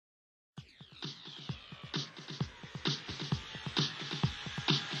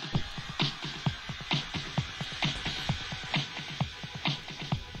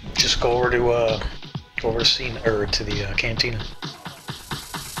Just go over to scene or to the cantina.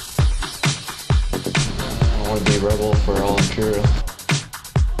 I want to be rebel for all Imperial.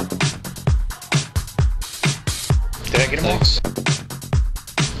 Did I get him all? Thanks.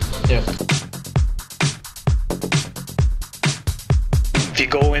 Yep. If you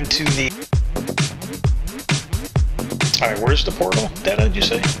go into the... Alright, where's the portal? Data, did you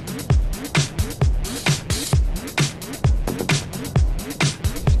say?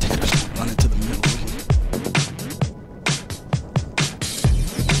 Run into the middle.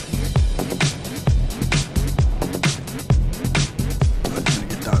 I'm gonna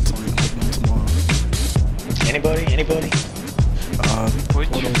get dots on equipment tomorrow. Anybody?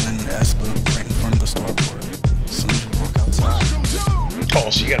 Portal's in Espa, right in front of the starport. As soon as you walk outside. Oh,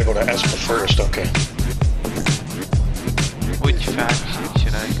 so you gotta go to Espa first, okay. Which faction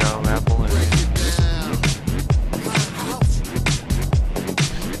should I go, Rebel or...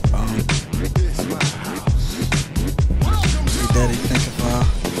 Your daddy think if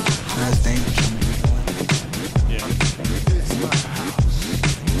that's dangerous. Yeah.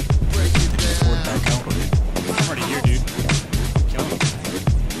 Did you report back out? I'm already here, dude. Kill him.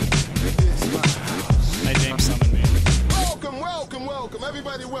 Hey, James summoned me. Welcome,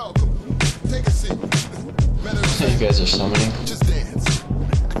 everybody welcome. Take a seat. You guys are summoning. Just dance.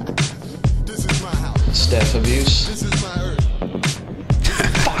 This is my house. Staff abuse. This is my earth.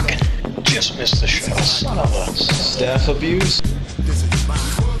 Fuck! Just missed the shell, son of a... Staff abuse. This is my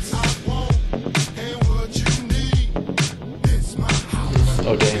house. I want and what you need. It's my house.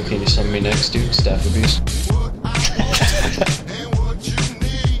 Oh damn, can you summon me next, dude? Staff abuse. What I want and what you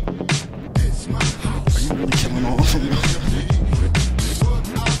need. It's my house. Are you really killing all of them?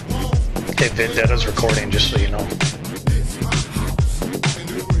 Hey, Vendetta's recording, just so you know.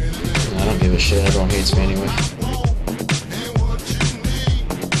 I don't give a shit, everyone hates me anyway.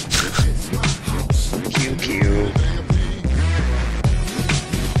 Pew.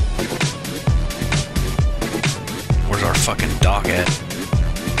 Where's our fucking dock at?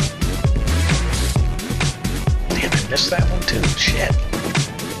 Damn, I missed that one too. Shit.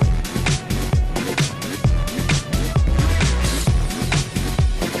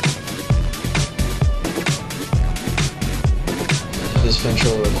 This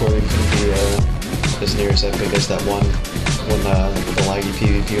Ventrilo recording couldn't be as near as epic as that one when the laggy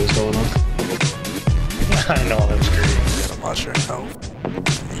PvP was going on. I know, that was great. You gotta watch your health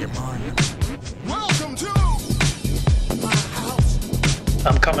and your mind. Welcome to my house.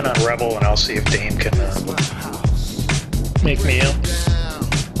 I'm coming on Rebel and I'll see if Dame can make me up.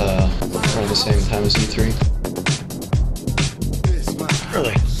 Around the same time as E3.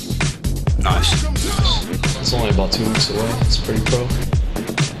 Really? Nice. It's only about 2 weeks away. It's pretty pro.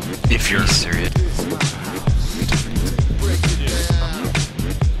 If you're serious.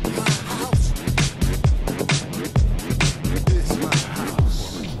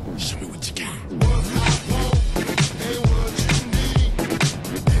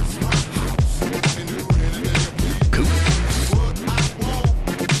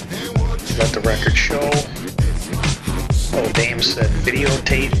 Let the record show. Oh, Dame said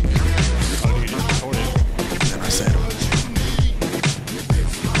videotape. Oh, dude, just record it. Then I said,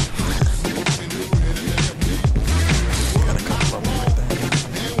 got a couple of them right there.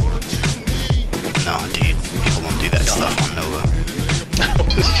 No, dude. People don't do that stuff on Nova. I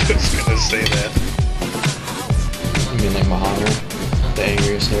was just gonna say that.